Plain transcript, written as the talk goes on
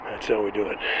That's how we do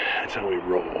it. That's how we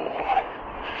roll.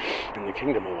 In the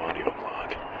kingdom of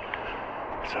oddyoblog.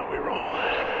 That's how we roll.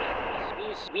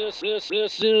 This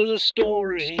is a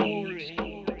story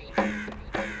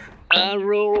I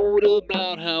wrote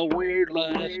about how weird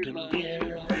life can get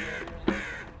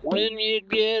when you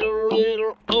get a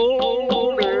little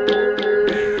older.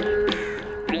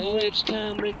 Now it's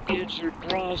time to get your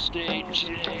prostate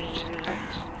checked.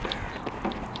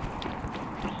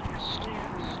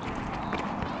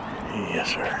 Yes,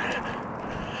 sir.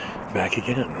 Back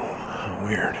again. Oh,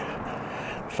 weird.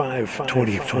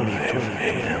 5:25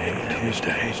 a.m.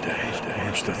 Tuesday,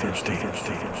 March the 13th.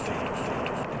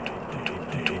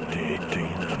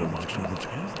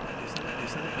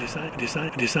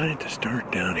 Decided to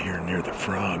start down here near the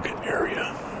frog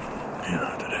area.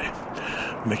 Today.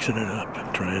 Mixing it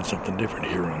up, trying something different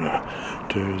here on a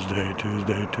Tuesday.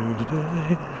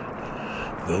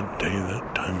 The day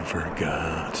that time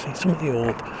forgot. See, some of the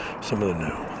old, some of the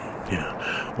new. Yeah.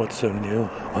 What's so new?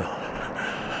 Well,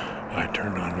 I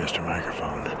turned on Mr.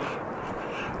 Microphone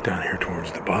down here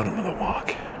towards the bottom of the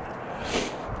walk.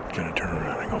 Gonna turn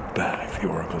around and go back. The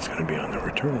Oracle's gonna be on the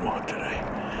return walk today.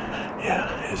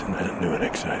 Yeah, isn't that new and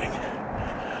exciting?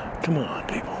 Come on,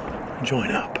 people.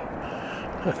 Join up.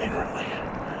 I mean, really.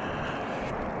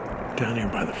 Down here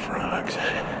by the frogs.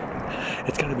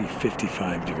 It's gotta be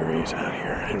 55 degrees out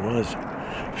here. It was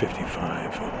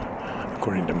 55,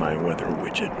 according to my weather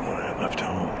widget when I left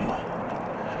home.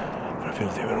 But it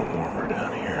feels even warmer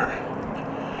down here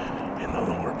in the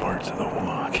lower parts of the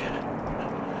walk.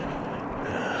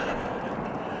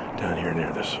 Down here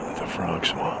near the frog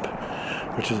swamp,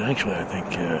 which is actually, I think,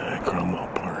 Cromwell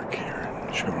Park here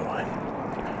in Shoreline.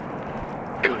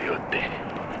 Coyote.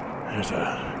 There's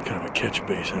a kind of a catch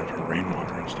basin for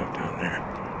rainwater and stuff down there.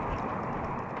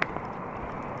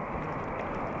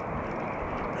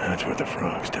 That's where the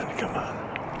frogs tend to come on.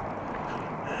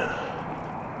 Yeah.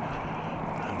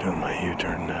 I'm doing my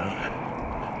U-turn now.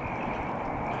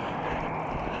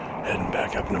 Heading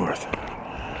back up north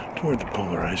toward the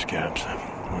polar ice caps.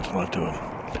 What's left of them.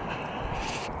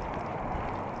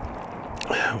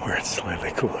 Where it's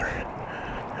slightly cooler.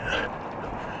 Yeah.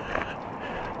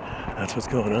 That's what's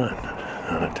going on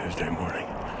a Tuesday morning.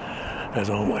 As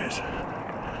always,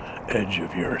 edge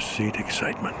of your seat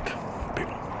excitement,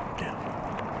 people. Yeah.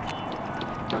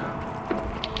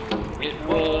 It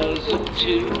was a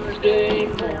Tuesday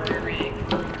morning.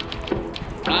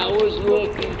 I was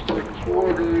looking for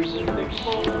quarters in the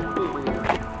phone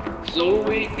so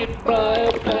we could buy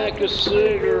a pack of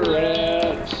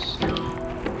cigarettes.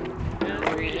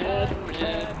 And we hadn't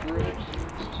had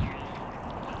breakfast.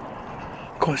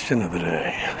 Question of the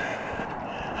day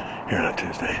here on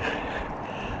Tuesday.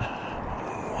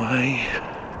 Why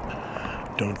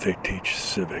don't they teach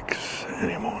civics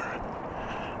anymore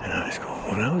in high school?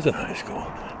 When I was in high school,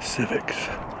 civics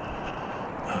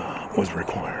was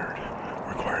required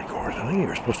course. I think you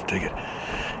were supposed to take it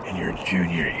in your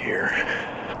junior year.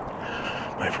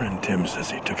 My friend Tim says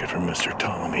he took it from Mr.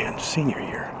 Ptolemy in senior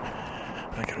year.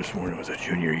 I could have sworn it was a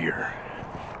junior year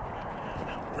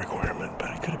requirement,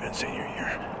 but it could have been senior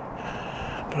year.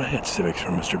 But I had civics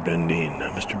from Mr. Bendine.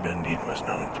 Now, Mr. Bendine was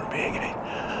known for being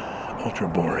a ultra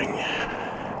boring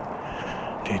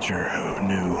teacher who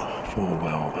knew full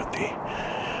well that the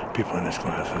people in his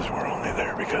classes were only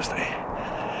there because they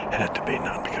had to be,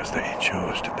 not because they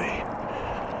chose to be.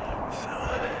 So,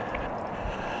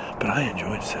 but I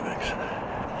enjoyed civics.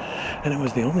 And it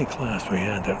was the only class we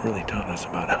had that really taught us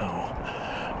about how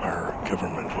our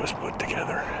government was put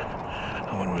together,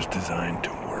 how it was designed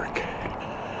to work.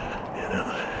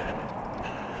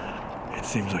 It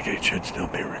seems like it should still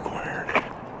be required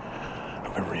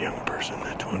of every young person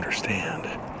to understand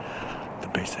the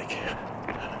basic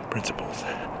principles,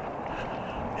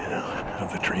 of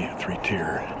the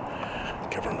three-tier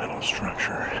governmental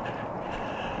structure,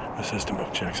 the system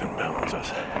of checks and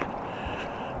balances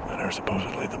that are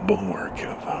supposedly the bulwark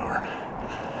of our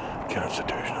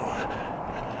constitutional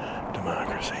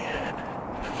democracy.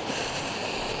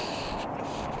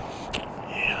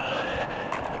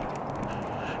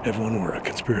 If one were a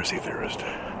conspiracy theorist,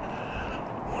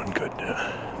 one could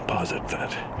posit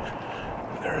that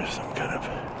there is some kind of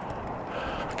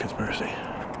conspiracy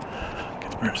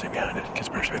behind it.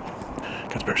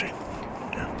 Conspiracy.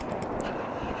 Yeah.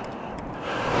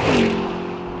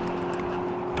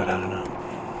 But I don't know.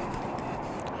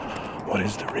 What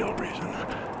is the real reason?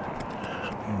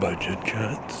 Budget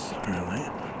cuts, really?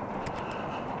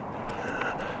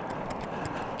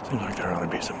 Seems like there ought to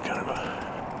be some kind of a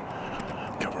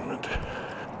government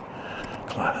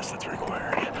class that's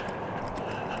required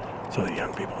so that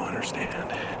young people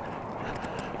understand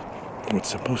what's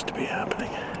supposed to be happening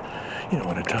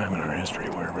at a time in our history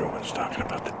where everyone's talking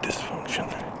about the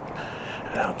dysfunction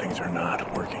and how things are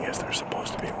not working as they're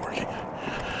supposed to be working.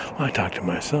 Well, I talked to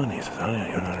my son. He says, I don't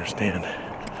even understand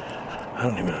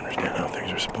how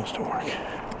things are supposed to work.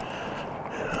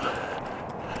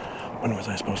 When was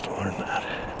I supposed to learn that?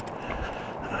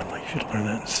 And I'm like, you should learn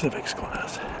that in civics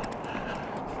class.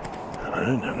 I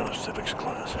didn't have no civics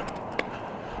class.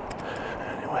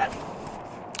 Anyway,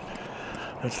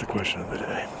 that's the question of the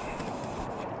day.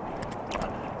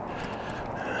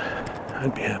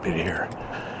 I'd be happy to hear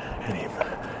any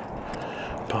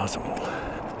possible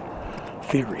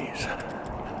theories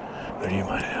that you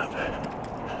might have.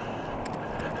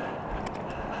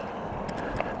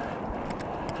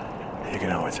 You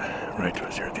can always write to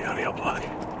us here at the oddyoblog,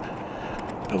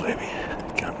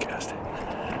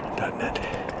 Comcast.net,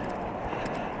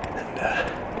 and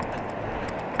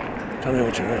tell me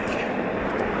what you think.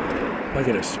 If I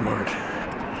get a smart,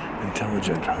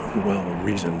 intelligent,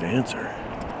 well-reasoned answer,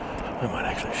 I might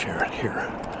actually share it here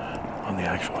on the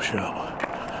actual show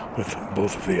with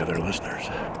both of the other listeners.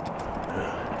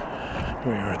 Here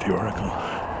we are at the Oracle.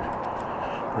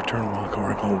 Return Walk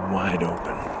Oracle wide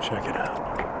open. Check it out.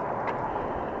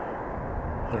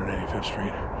 185th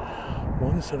Street.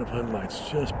 One set of headlights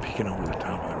just peeking over the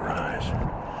top of the rise.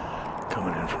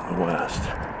 Coming in from the west.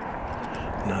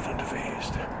 Nothing to the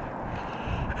east.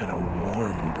 And a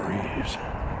warm breeze.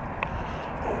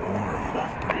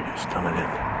 Coming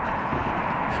in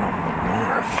from the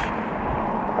north.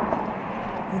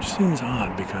 Which seems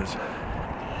odd because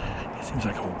it seems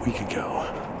like a week ago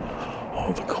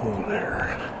all the cold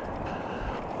air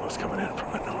was coming in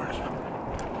from the north.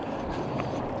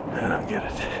 I don't get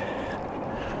it.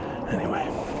 Anyway,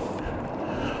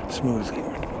 smooth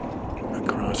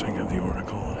crossing of the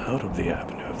Oracle out of the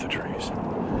avenue of the trees.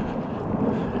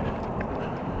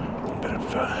 A bit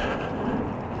of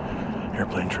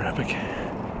airplane traffic.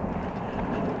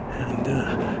 And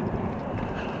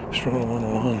strolling on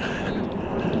along,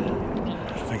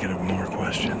 thinking of more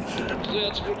questions.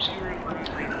 That's what you're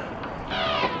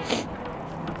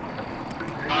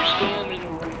standing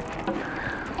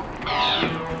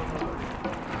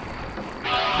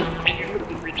and you're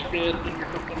looking at your bed, and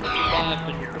you're looking at your life,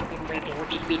 and you're looking at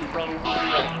what you did wrong and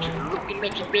right. You're looking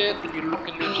at your death, and you're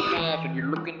looking at your life, and you're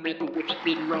looking at what you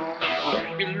did wrong and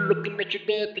right. You're looking at your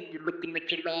death, and you're looking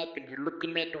at your life, and you're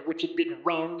looking at what you did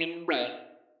wrong and right.